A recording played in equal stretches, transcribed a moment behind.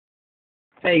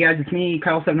Hey guys, it's me,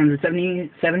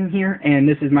 Kyle777 here, and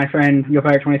this is my friend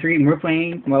YoPire23, and we're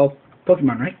playing, well,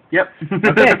 Pokemon, right? Yep.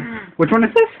 Okay, which one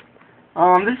is this?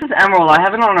 This is Emerald. I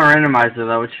have it on a randomizer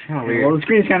though, which is kind of weird. Well, the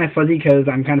screen is kind of fuzzy because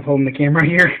I'm kind of holding the camera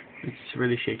here. It's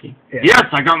really shaky. Yeah. Yes,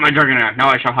 I got my Dragonite. Now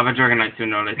I shall have a Dragonite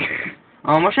soon or later.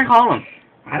 What should I call him?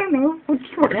 I don't know. What's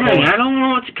your Dang, I don't know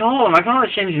what to call him. I can always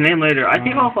change his name later. I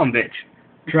think I'll call him Bitch.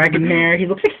 Dragonair. He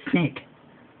looks like a snake.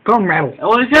 Call him Rattle.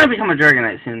 Well, he's gonna become a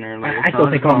Dragonite sooner or later. I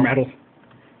still say call him Rattle.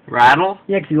 Rattle?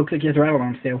 Yeah, because he looks like he has a rattle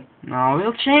on his tail. No,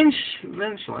 he'll change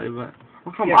eventually, but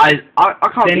I'll call him I'll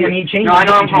call then him. When he changes, no, I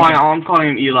know I'm calling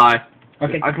him Eli.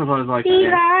 Okay. I can call him like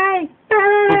Eli.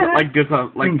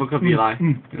 Book of Eli.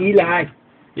 Eli.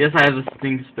 Yes, I have this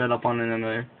thing sped up on it in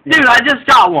there. Dude, I just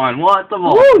got one. What the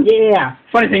fuck? Woo, yeah.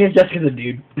 Funny thing is, Jessica's a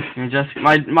dude.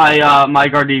 My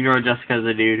Gardevoir Jessica's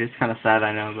a dude. It's kind of sad,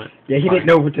 I know, but yeah, he didn't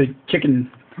know what the chicken.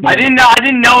 I didn't know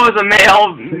it was a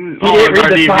male. He didn't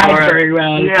read the signs very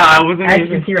well. Yeah, I wasn't. As you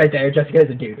can see right there, Jessica is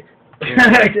a dude. Yeah,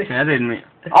 I didn't mean.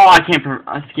 Oh, I can't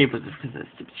escape with this because of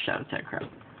stupid shadow attack crap.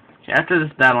 Okay, after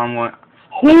this battle, I'm going.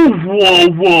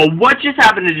 Whoa! What just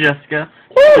happened to Jessica?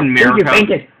 You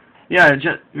fainted. Yeah,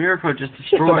 Miracle just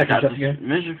destroyed that.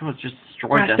 Miracle just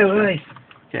destroyed that.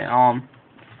 Okay,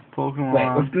 Pokemon.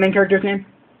 Wait, what's the main character's name?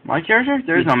 My character?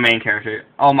 There is no main character.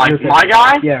 Oh, my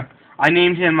guy? Yeah. I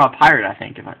named him a Pirate, I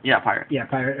think. Pirate. Yeah,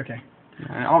 Pirate. Okay.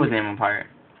 I always name him Pirate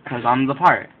because I'm the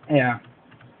Pirate. Yeah.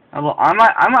 I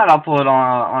might upload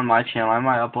on my channel. I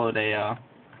might upload a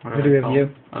video of you.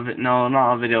 No,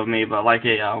 not a video of me, but like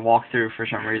a walkthrough for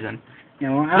some reason.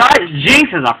 Yeah, well,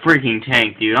 Jinx is a freaking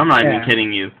tank, dude. I'm not even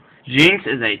kidding you. Jinx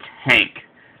is a tank.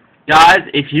 Guys,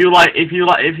 if you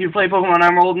play Pokemon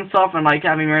Emerald and stuff and like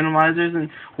having randomizers and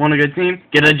want a good team,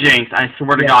 get a Jinx. I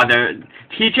swear to God,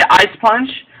 teach it Ice Punch,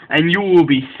 and you will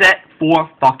be set for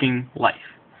fucking life.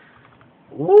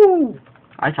 Ooh.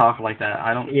 I talk like that.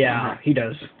 I don't. Yeah, he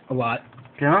does a lot.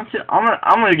 Okay, I'm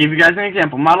gonna give you guys an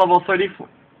example. My level 34.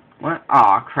 What?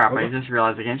 Aw, crap! I just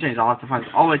realized I can't change. I'll have to find.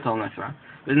 I'll wait till the next round.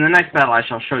 But in the next battle, I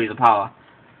shall show you the power.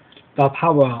 The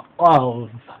power of.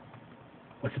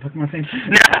 What's the Pokemon name?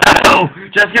 No!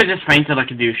 Jessica just fainted like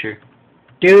a doucher.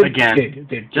 Dude. Again.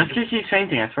 Dude. Jessica keeps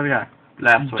fainting. I swear to God.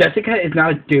 Last week. Jessica is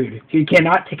not a dude. She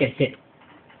cannot take a hit.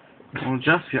 Well,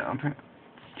 Jessica.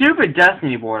 Stupid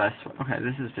Destiny board. I swear. Okay,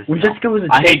 this is just. When Jessica was a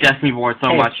chick, I hate Destiny board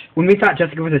so much. When we thought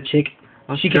Jessica was a chick,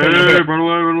 she could take a hit.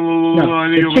 No,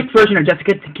 the chick version of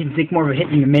Jessica can take more of a hit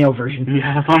than the male version.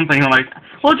 Yeah, that's one thing. Like,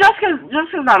 well,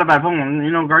 Jessica's not a bad Pokemon.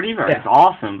 You know, Gardevoir is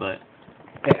awesome, but.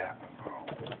 Yeah.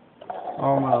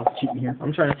 Oh, I'm a little cheating here.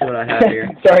 I'm trying to see what I have here.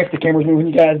 Sorry if the camera's moving,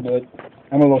 you guys, but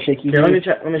I'm a little shaky. Here, let me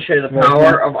show you the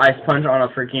power of Ice Punch on a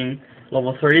freaking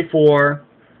level 34.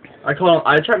 I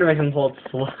tried to make him hold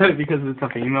Slut because it's a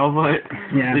female, but it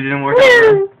didn't work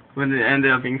out. But it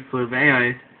ended up being Slut. But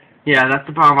anyways, yeah, that's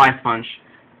the power of Ice Punch.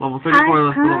 Level 34,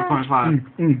 level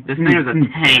 25. This thing is a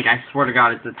tank. I swear to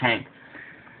God, it's a tank.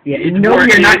 Yeah, no,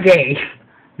 you're not gay.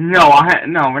 No,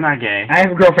 we're not gay. I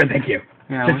have a girlfriend, thank you.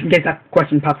 Yeah, just in case that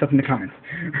question pops up in the comments.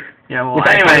 Yeah, well,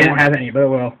 anyway. I won't have any, but it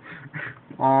will.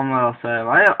 What else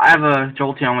I have a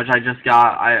Jolteon, which I just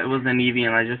got. It was an Eevee,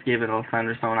 and I just gave it a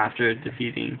Thunderstone after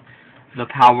defeating the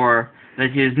power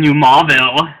that is new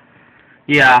Mauville.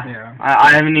 Yeah.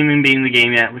 I haven't even beaten the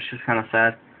game yet, which is kind of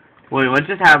sad. Wait, what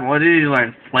just happened? What did he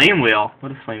learn? Flame Wheel. What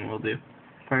does Flame Wheel do?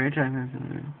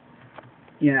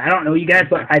 Yeah, I don't know, you guys,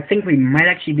 but I think we might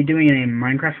actually be doing a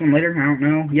Minecraft one later. I don't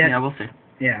know yet. Yeah, we'll see.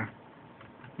 Yeah.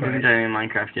 We haven't done any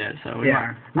Minecraft yet, so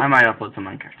I might upload some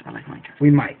Minecraft. I like Minecraft. We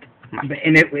might.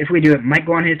 And if we do, it might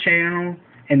go on his channel,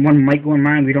 and one might go on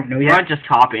mine. We don't know yet. We might just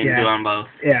copy and do it on both.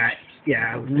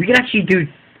 Yeah. We could actually do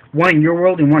one in your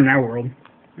world and one in our world.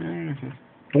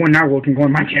 The one in our world can go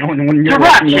on my channel, and the one in your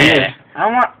world can go on yours.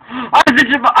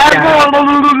 This is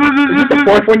the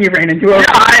fourth one you ran into.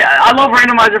 Yeah, I love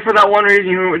randomizer for that one reason.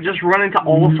 You just run into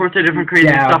all sorts of different crazy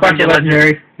stuff. Yeah, a bunch of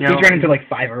legendaries. You know. He's run into like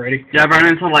 5 already. Yeah, I've run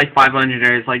into like 5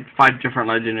 legendaries, like 5 different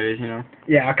legendaries, you know.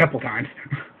 Yeah, a couple times.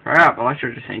 Alright,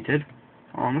 Electro just fainted.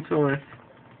 Let's go with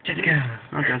Jessica.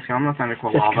 Oh, Jessica, I'm not trying to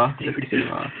call lava. Just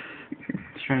to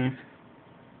strength.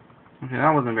 Okay,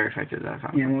 that wasn't very effective that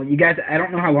time. Yeah, well, you guys, I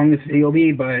don't know how long this video will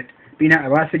be, but being out, the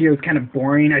last video was kind of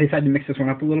boring. I decided to mix this one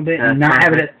up a little bit and not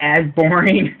have it as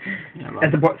boring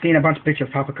as seeing a bunch of pictures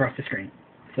pop across the screen.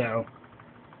 So,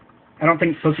 I don't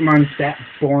think Pokemon's that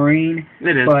boring.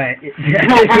 It is. But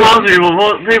well, for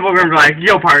most people are going to be like,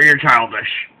 yo, Pirate, you're childish.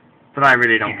 But I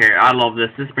really don't care. I love this.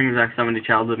 This brings back so many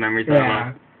childhood memories that I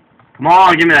love. Come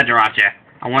on, give me that Jirachi.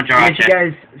 I want Jirachi. You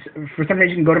guys, for some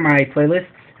reason, go to my playlists.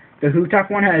 The Who Talk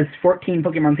one has 14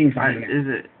 Pokemon theme songs in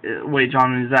it. Wait,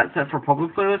 John, is that set for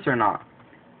public playlists or not?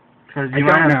 Cause I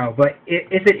don't know, but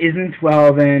if it isn't,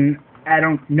 well then I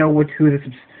don't know who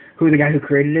the guy who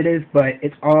created it is, but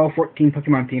it's all 14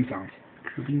 Pokemon theme songs.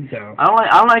 So I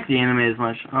don't like the anime as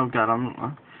much. Oh god,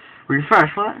 I'm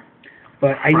refresh what?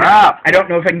 But I don't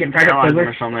know if I can get private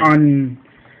playlists on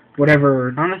whatever.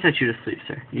 I'm gonna set you to sleep,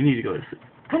 sir. You need to go to sleep.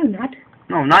 I'm not.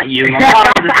 No, not you. I'm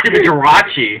not the stupid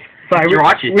Jirachi. Sorry,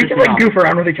 we just like goof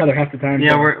around with each other half the time.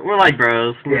 Yeah, so. we're like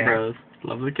bros. We're bros.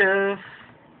 Love the kiss.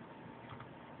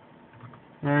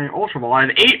 Ultra Ball. I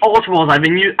have 8 Ultra Balls. I've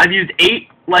used 8.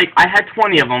 Like I had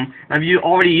 20 of them. I've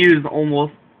already used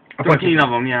almost 13 of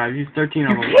them. Yeah, I've used 13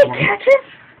 of them. You can't catch it?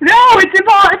 No, it's a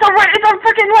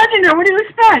freaking legendary. What do you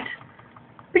expect?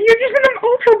 But you're using an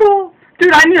Ultra Ball.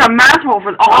 Dude, I need a Master Ball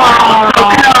for. Oh,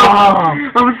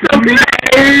 I'm so good.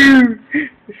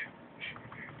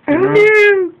 Oh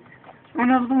no! Oh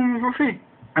no, the one for free.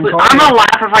 I'm gonna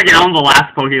laugh if I get on the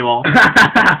last Pokeball.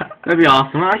 That'd be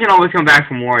awesome. I can always come back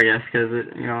for more, I guess, because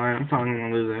I'm probably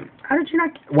gonna lose it. How did you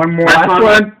not? One more, last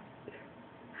one.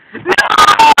 No!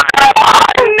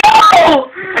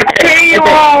 Okay,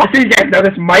 so you guys know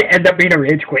this might end up being a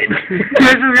rage quit. This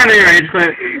is gonna be a rage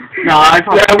quit. No, I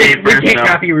probably we can't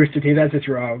copy Rooster Teeth. That's just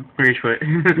wrong. Rage quit.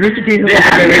 Rooster Teeth is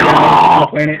on the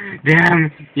planet.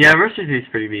 Damn. Yeah, Rooster Teeth's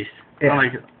pretty beast. Yeah. I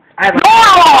like it.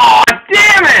 Oh,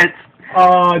 damn it!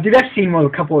 Dude, I've seen a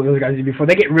couple of those guys before.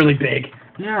 They get really big.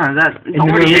 Yeah, that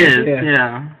already is.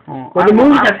 Yeah. Well, the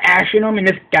movies have Ash in them, and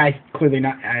this guy's clearly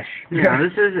not Ash. Yeah,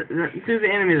 the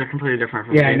enemies are completely different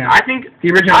from I know. I think the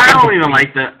original. I don't even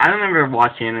like the. I don't ever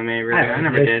watch anime really. I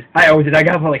never did. I always did. I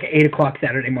got up at like 8 o'clock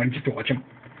Saturday morning just to watch them.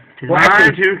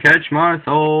 Trying to catch my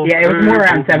soul. Yeah, it was more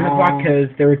around 7 o'clock because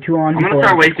there were 2 on. I'm gonna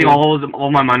start wasting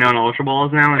all my money on Ultra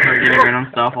Balls now and start getting random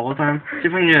stuff all the time. See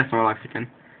if I can get a Snorlax again.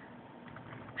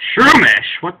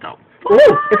 Shroomish! What the?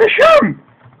 Ooh, it's a shroom!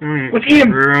 Let's eat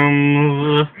him!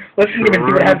 Shrooms. Let's eat him and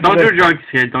see what happens. Don't do drugs,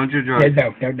 kid. Don't do drugs. Yeah,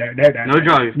 no. No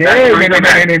drugs. No.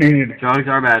 Drugs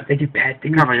are bad. They do bad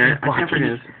things. I can't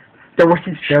forget this. They're worse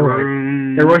than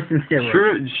steroids. They're worse than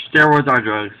steroids. Steroids are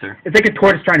drugs, sir. It's like a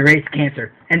tortoise trying to raise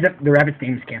cancer. Ends up, the rabbit's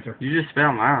name is cancer. You just spit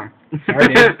on my arm. Sorry,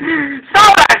 dude.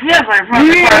 Stop that! Yes, I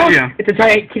promise you. It's a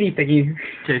giant kitty thingy.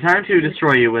 Okay, time to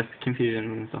destroy you with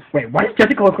confusion and stuff. Wait, why does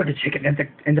Jessica look like a chicken and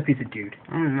ends up he's a dude?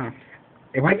 I don't know.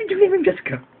 Hey, why did you name him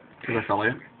Jessica? Because I fell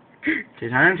asleep. Okay,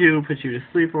 time to put you to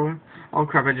sleep or... Oh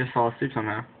crap, I just fell asleep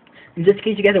somehow. And just in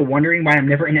case you guys are wondering why I'm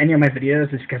never in any of my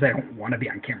videos, it's because I don't want to be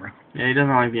on camera. Yeah, he doesn't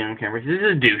like being on camera. He's just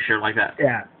a doucher like that.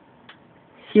 Yeah.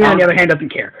 He, on the other hand, doesn't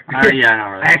care. Yeah,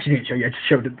 no, really. I actually didn't show you. I just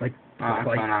showed it, like... I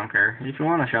don't care. If you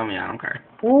want to show me, I don't care.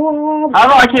 Oh,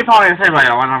 although I keep falling asleep like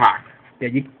that. Yeah,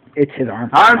 it's his arm.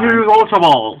 Time to use Ultra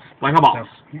Balls. Like a boss.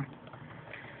 So, yeah.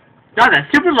 God, that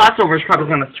stupid leftovers crap is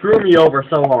going to screw me over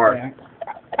so hard. Yeah.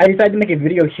 I decided to make a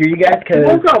video here, you guys, because... You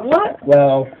woke up, what?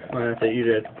 Well... I say you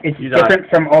did. It's different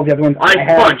from all the other ones I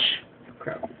have. Punch!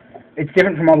 Crap. It's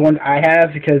different from all the ones I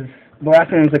have, because the last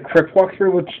one was a crypt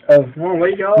walkthrough, of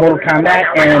Mortal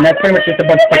Kombat, and that's pretty much just a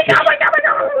bunch of pictures.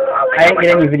 I didn't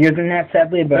get any videos in that,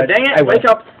 sadly, but dang it, wake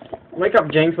up! Wake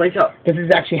up, James, wake up. This is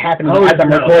actually happening as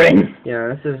I'm recording.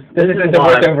 Yeah, this is a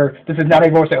voiceover. This is not a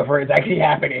voiceover, it's actually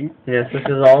happening. Yes, this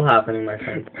is all happening, my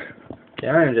friend.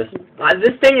 Yeah, I'm just...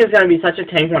 this thing is going to be such a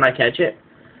tank when I catch it.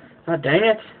 God dang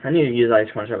it. I need to use Ice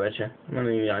Punch, I bet you. I'm going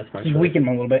to use Ice Punch. Just weaken him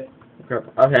a little bit.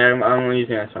 Okay, I'm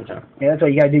using Ice Punch now. Yeah, that's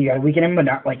what you got to do. You got to weaken him, but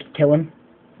not, like, kill him.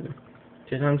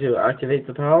 It's time to activate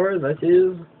the power. That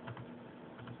is...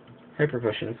 Hyper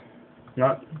Potions.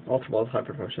 Not Ultra Balls,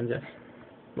 Hyper Potions, yes.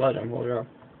 Blood Jump, hold your up.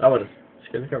 That would have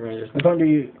scared the cover me just... Don't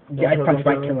do... The Ice Punch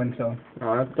might kill him, so... No,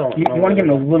 I don't... You want to get him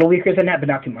a little weaker than that, but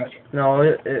not too much.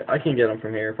 No, I can get him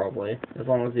from here, probably. As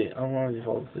long as he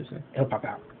falls asleep soon. He'll pop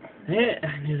out. Hey,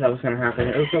 I knew that was going to happen.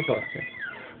 It was so close.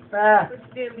 Ah.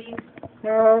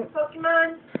 No.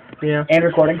 Pokemon. Yeah. And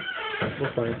recording.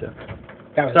 That's funny, too.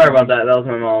 Sorry about that. That was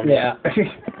my mom. Yeah.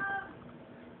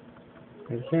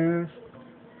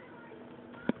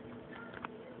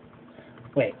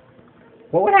 Wait.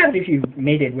 What would happen if you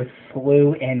mated with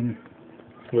Flu and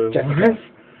Jessica?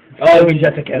 Oh, and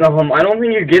Jessica. No, I don't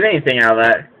think you get anything out of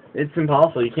that. It's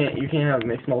impossible. You can't have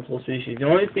mixed multiple species. The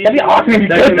only species that'd be awesome if you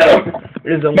could, though.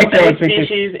 Is the one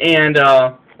species and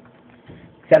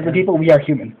sadly, people, we are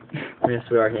human. Yes,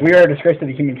 we are human. We are a disgrace to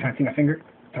the human. Can I see my finger?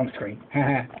 It's on the screen.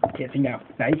 Haha. Can't see now.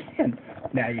 Now you can.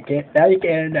 Now you can't. Now you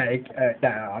can. Now you can.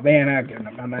 Oh man, I'm giving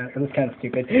up. It was kind of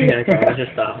stupid. Yeah, come on,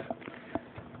 just stop.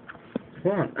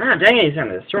 Come on. Ah, dang it, he's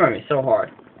gonna destroy me so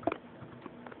hard.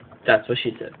 That's what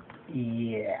she said.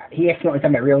 Yeah, he accidentally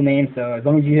said my real name, so as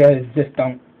long as you guys just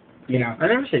don't, you know. I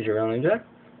never said your real name, did I?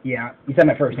 Yeah, you said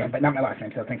my first name, but not my last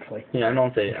name, so thankfully. Yeah, I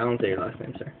don't say your last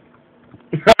name, sir.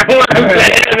 I want to say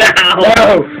it now.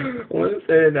 No! I want to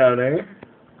say it down there.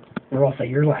 Or I'll say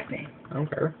your last name. I don't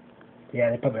care. Yeah,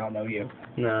 they probably all know you.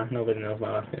 Nah, nobody knows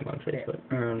my last name on Facebook.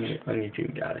 On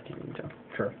YouTube, got it, you can tell.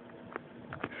 True.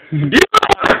 You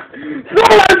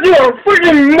are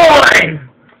freaking mine!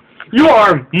 You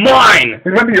are mine!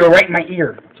 Remember, you're right in my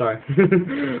ear. Sorry.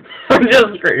 I'm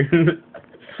just screaming.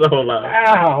 So loud.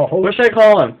 Ow! What should I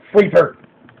call him? Sleeper.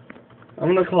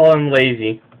 I'm gonna call him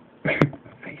Lazy.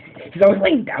 He's always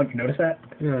laying down, you notice that?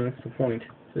 Yeah, that's the point.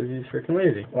 Says he's freaking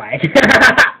lazy. Lag.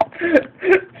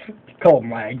 Call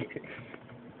him lag.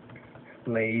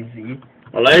 Lazy.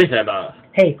 A lazy bastard.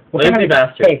 Hey, what lazy kind of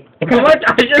bastard. Hey, I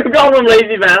should have called him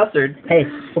lazy bastard. Hey,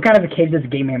 what kind of a cave does a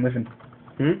gay man live in?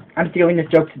 Hmm? I'm stealing this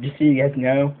joke just so you guys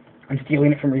know. I'm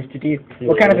stealing it from Rooster Teeth.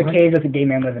 What kind of a cave does a gay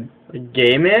man live in? A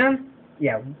gay man?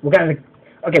 Yeah. What kind of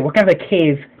a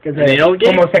cave does a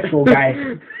homosexual guy?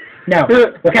 No.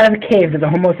 What kind of a cave does a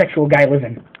homosexual guy live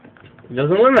in? He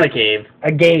doesn't live in a cave.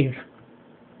 A cave.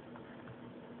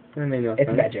 That made no It's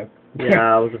sense. a bad joke.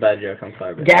 Yeah, it was a bad joke. I'm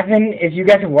sorry. Gavin, if you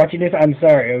guys are watching this, I'm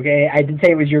sorry, okay? I did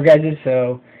say it was your guys',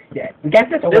 so... Yeah,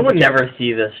 that's they will never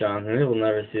see this, Sean. They will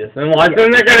never see this. And watch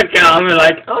them, they're gonna come and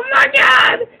like, oh my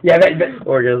god! Yeah,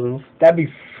 orgasms. That'd be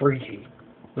freaky.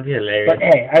 That'd be hilarious. But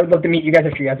hey, I would love to meet you guys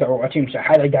if you guys are watching, which I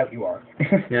highly doubt you are.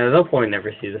 Yeah, they'll probably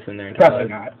never see this in their entire Probably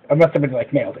not. Unless somebody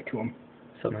like mailed it to them.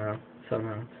 Somehow.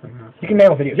 You can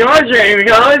mail videos.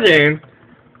 James!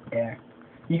 Yeah.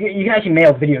 You can actually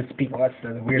mail videos to people. That's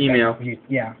the weird Email. thing.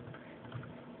 Yeah.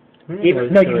 No,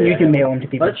 you can mail them to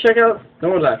people. Let's check out. No,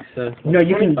 relax. No,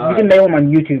 you can mail them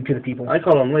on YouTube to the people. I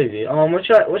call them lazy. What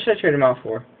should I trade them out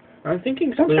for? I'm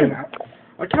thinking. Don't trade them out.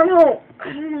 I don't know.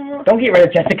 Don't get rid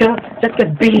of Jessica.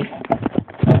 Jessica's beef.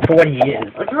 For what he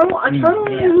is. I kind of want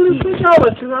to switch out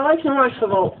with because I like him like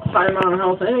about high amount of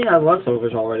health and he has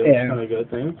leftovers already. Which is kind of a good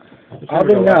thing.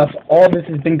 Oddly enough, all this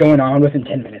has been going on within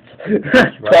 10 minutes.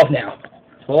 12 now.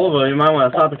 12, but you might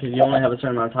want to stop it because you only have a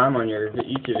certain amount of time on your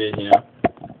YouTube vids, you know.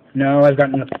 No, I've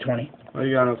gotten up to 20. Oh,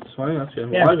 you got up to 20? That's good.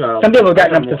 Yeah. Well, some people have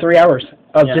gotten up to 3 hours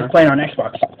of just playing on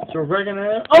Xbox. So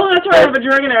Dragonair? Oh, that's right, I have a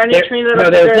Dragonair. I need to train that up. No,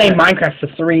 they were playing Minecraft for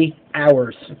 3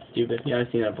 hours. That's stupid. Yeah,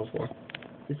 I've seen that before.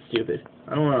 It's stupid.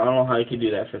 I don't know how you could do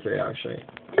that for 3 hours straight.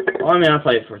 Well, I mean, I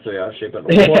played for 3 hours straight, but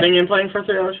recording and playing for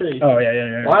 3 hours straight. Oh,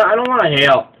 yeah. Well, I don't want to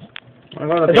hail.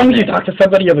 As long as you talk to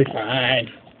somebody, you'll be fine.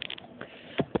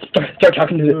 Start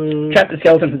talking to the cat the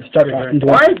skeleton and start talking to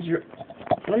him.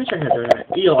 Let me check her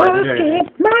Dragonite. Eli,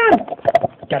 Mom!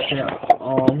 Gotcha.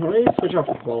 Let me switch off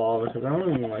to Quilava because I don't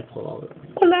even like Quilava.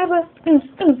 Quilava. Let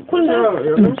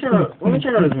me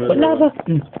check out his moves.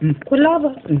 Quilava.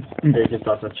 There, you can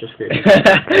stop. That's just great.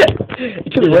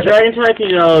 The Dragon type,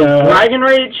 you know, Dragon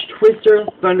Rage, Twister,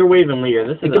 Thunder Wave, and Leer.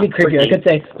 This is it could be creepy. I could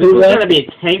say. This is gonna be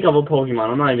a tank of a Pokemon.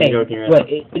 I'm not even joking right now.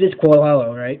 It is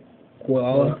Quilava, right?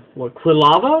 Quilava. What?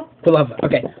 Quilava? Quilava.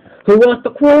 Okay. Who wants the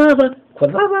Quilava?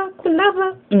 Quilava.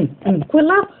 Quilava.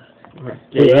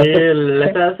 Let's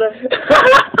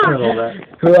I love that.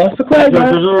 Who else the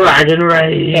Quagmire? This is Dragon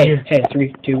Rage. Hey,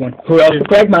 3, 2, 1. Who else the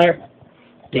Quagmire?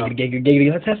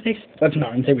 Giggity, let's have snakes. Let's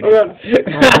not say we do.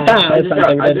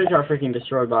 I just got freaking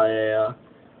destroyed by a,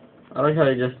 I like how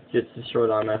he just gets destroyed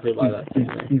automatically by that.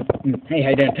 Hey, how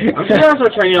you doing? I'm just also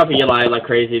training up Eli like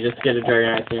crazy just to get a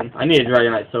Dragonite soon. I need a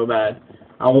Dragonite so bad.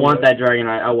 I want that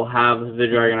Dragonite. I will have the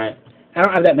Dragonite. I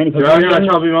don't have that many Pokemon.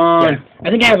 Pokemon. Yeah. I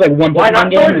think I have like one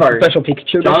Pokemon game with special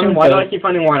Pikachu. John, why do I keep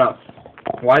finding why not?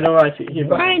 Why do I keep finding?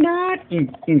 Why not?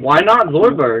 Why not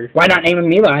Zoidberg? Why not name him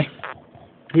Eli?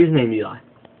 He's named Eli.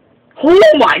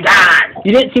 Oh my god!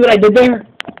 You didn't see what I did there?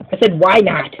 I said why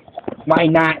not? Why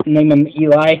not name him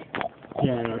Eli?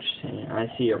 Yeah, I know what you're saying. I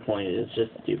see your point. It's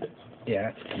just stupid.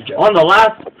 Yeah, it's a joke. On the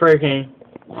last freaking...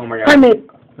 Oh my god. Primate!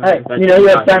 Alright, you know you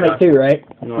have Primate too, right?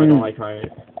 No, I don't like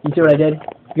Primate. You see what I did?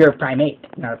 You're a Primate,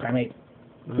 not a Primate.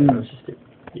 That's just stupid.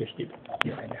 You're stupid.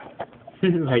 Yeah, I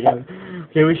know. Like,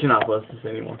 okay, we should not post this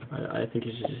anymore. I think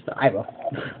you should just stop. I will.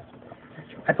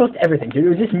 I post everything, dude. It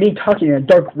was just me talking in a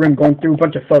dark room going through a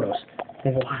bunch of photos.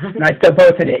 What? And I still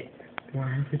posted it.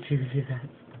 Why would you do that?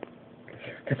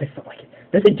 Because I felt like it.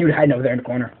 There's a dude hiding over there in the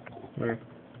corner. Where?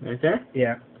 Right there?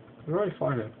 Yeah. Where do I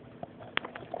find him?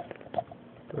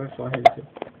 Where do I find him to?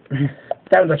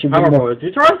 That was actually more...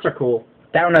 These rocks are cool.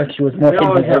 That one actually was more... They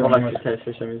always have electric test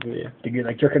for some reason, yeah. Dude, you're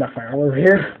like jerking off my arm over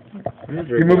here.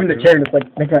 You're moving the chair and it's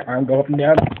like making my arm go up and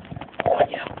down. Oh,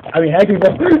 yeah. I mean, hi,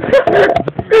 people.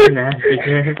 Nasty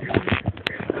chair.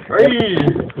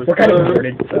 We're kind of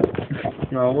perverted, so...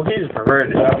 No, well, he's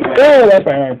perverted. Oh, that's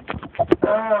my arm.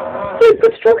 Dude,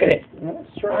 quit stroking it.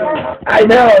 I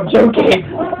know, I'm joking.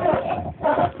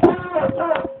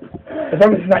 As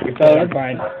long as it's not your phone, it's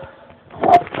fine.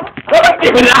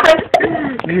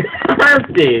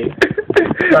 Nasty.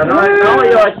 Not only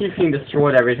do I keep getting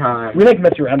destroyed every time. We like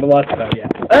mess around a lot, so yeah.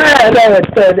 No, it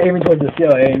says aiming towards the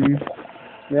ceiling.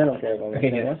 Yeah, I don't care about that.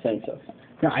 I'm saying so.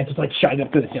 No, I just like shot it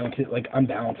up to the ceiling because it like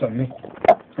unbalanced on me.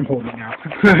 I'm holding it now.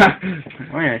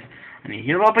 Alright, I need to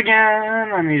heal up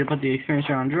again. I need to put the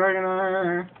expansion on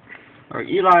Dragonar. Or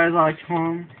Eli, as I like to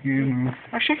call him.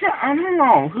 Actually, I don't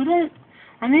know.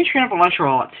 I need to train up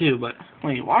Electro a lot too, but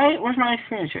wait, where's my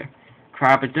expansion?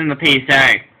 Crap, it's in the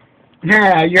PC.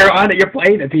 Yeah, you're on it. You're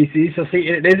playing the PC, so see,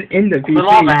 it is in the PC. The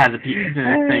lava has a PC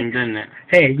thing, didn't it?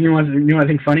 Hey, you know what I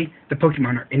think funny? The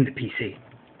Pokemon are in the PC.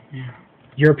 Yeah.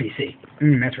 Your PC.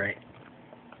 That's right.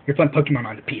 You're playing Pokemon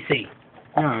on the PC.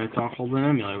 Yeah, it's all called an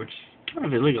emulator, which is kind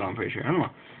of illegal, I'm pretty sure. I don't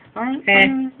know.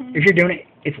 If you're doing it,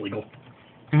 it's legal.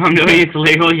 If I'm doing it, it's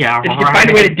legal, yeah. If you find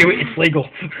a way to do it, it's legal.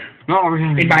 Not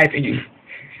really. In my opinion.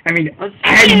 I mean,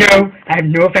 I have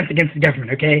no offense against the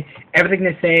government, okay? Everything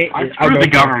they say is... Screw the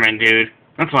government, dude.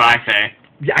 That's what I say.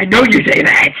 Yeah, I know you say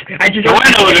that!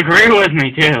 Joanna would agree with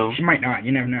me, too. She might not,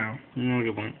 you never know. No,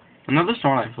 good point. Another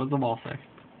Snorlax, what's the ball say?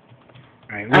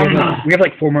 Alright, we have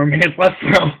like 4 more minutes left,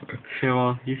 so... Okay,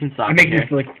 well, you can stop. I'm making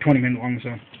this like 20 minutes long,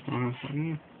 so...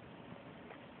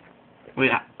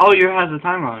 Wait, oh, yours has a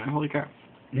timer on it, holy crap.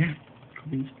 Yeah.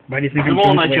 Why do you think it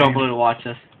won't let you upload to watch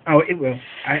this. Oh, it will.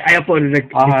 I uploaded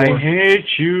it. I hate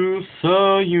you,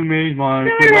 so you made my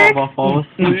lava fall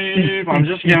asleep. I'm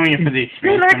just doing it for the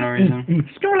experience for no reason.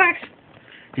 Snorlax!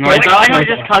 No, I thought I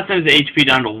just custom his HP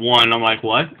down to 1. I'm like,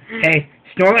 what? Hey,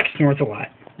 Snorlax snorts a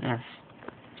lot. Yes.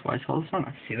 That's why it's called a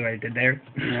Snorlax. See what I did there?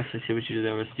 Yes, I see what you did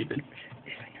there. It was stupid.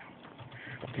 Yes,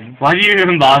 I know. Why do you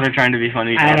even bother trying to be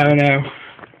funny? I don't know.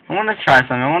 I want to try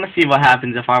something. I want to see what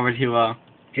happens if I were to,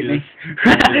 hit me.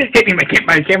 Hit me,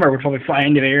 my camera would probably fly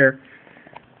into the air.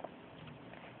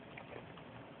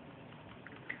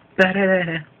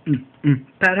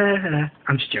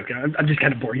 I'm just joking. I'm just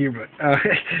kind of bored here, but...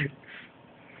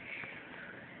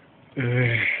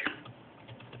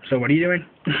 So what are you doing?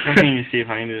 Checking to see if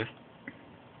I can do this.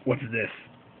 What's this?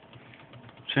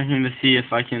 Checking to see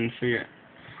if I can figure it.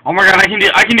 Oh my god, I can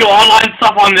do online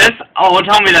stuff on this? Oh,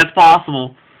 tell me that's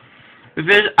possible.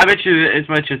 I bet you it's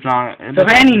not. So if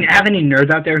I have any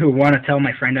nerds out there who want to tell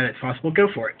my friend that it's possible, go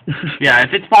for it. Yeah,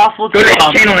 if it's possible to... Go to his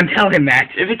channel and tell him that.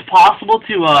 If it's possible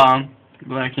to, well,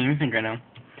 I can't even think right now.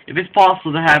 If it's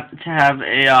possible to have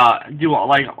a, do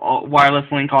like a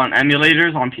wireless link on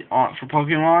emulators for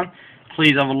Pokemon,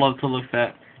 please, I would love to look at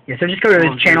that. Yeah, so just go to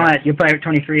his channel at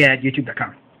youplay23 at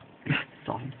youtube.com. That's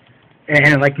awesome.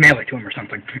 And like mail it to him or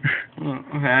something.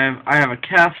 Okay, I have a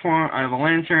cast form, I have a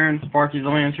lantern, Sparky's a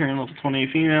lantern, level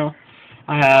 28 female.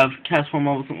 I have cast form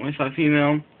level 25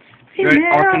 female. Great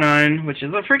Arcanine, which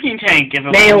is a freaking tank if it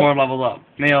was more leveled up.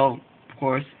 Male, of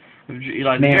course. Eli's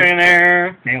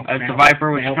Dragonair. I have the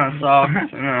Viper, which kind of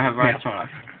sucks. And then I have Snorlax.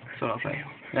 That's what I'll say.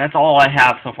 That's all I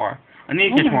have so far. I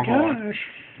need to get more Pokemon.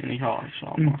 I need more.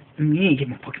 You need to get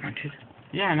more Pokemon too.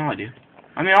 Yeah, I know I do.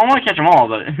 I mean, I want to catch them all,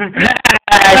 but...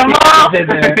 Yeah.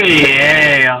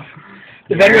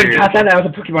 If anyone caught that, that was a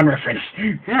Pokemon reference.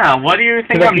 Yeah, what do you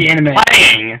think I'm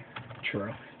playing?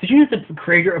 True. Did you know that the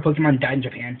creator of Pokemon died in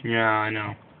Japan? Yeah, I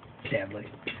know. Sadly.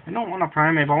 I don't want a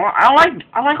primate, but I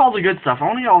like all the good stuff. I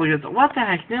want to get all the good stuff. What the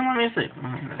heck? Then let me see.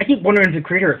 I keep wondering if the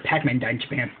creator of Pac-Man died in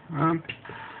Japan.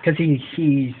 Because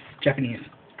he's Japanese.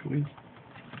 Cool.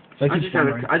 So I just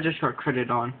got critted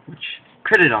on.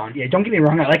 Yeah, don't get me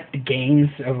wrong, I like the games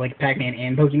of like Pac-Man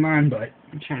and Pokemon, but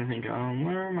I'm trying to think,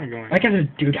 where am I going? I like how this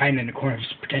dude hiding in the corner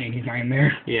just pretending he's not in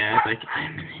there. Yeah, it's like,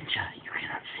 I'm a ninja, you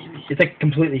cannot see me. It's like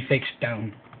completely fake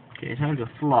stone. Okay, time to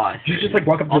fly. You just like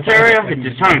walk up to Altaria,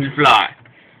 it's time to fly.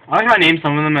 I like how I name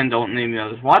some of them and don't name the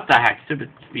others. What the heck? Stupid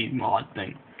speed mod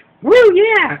thing. Woo,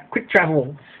 yeah! Quick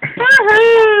travel. Not quick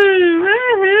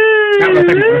travel.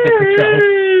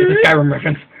 It's a Skyrim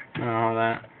reference. Oh,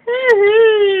 that.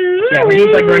 Yeah, when he's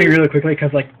like running really quickly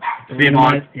because like... Speed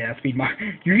mod. Yeah, speed mod.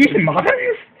 You're using mod on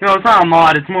this? No, it's not a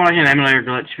mod. It's more like an emulator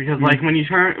glitch because like when you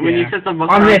set the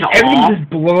on this, everything's just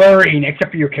blurring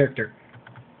except for your character.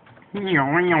 It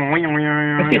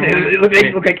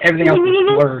looks like everything else is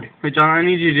blurred. Wait, John, I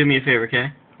need you to do me a favor,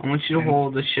 okay? I want you to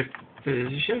hold the shift. Is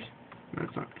it shift? No,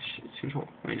 it's not. It's control.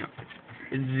 Wait, no.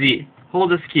 It's Z.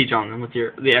 Hold this key, John, with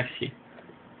the X key.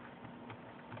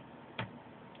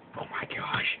 Oh my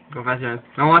gosh. Go faster.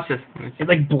 Now watch this. It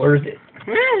like blurs it.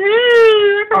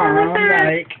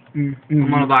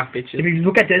 I'm on a block, bitches. If you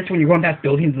look at this when you're going past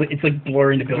buildings, it's like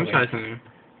blurring the building. Try something.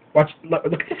 Watch. Look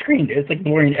at the screen, dude. It's like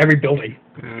blurring every building.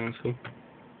 Yeah, that's cool.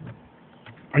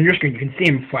 On your screen, you can see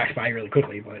him flash by really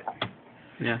quickly, but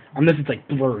yeah. on this, it's like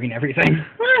blurring everything.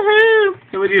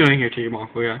 Hey, what are you doing here, Chicken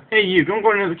Mafia? Hey, you, don't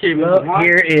go into the cave. Well,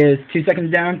 here is 2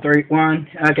 seconds down, 3, 1.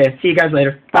 Okay, see you guys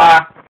later. Bye.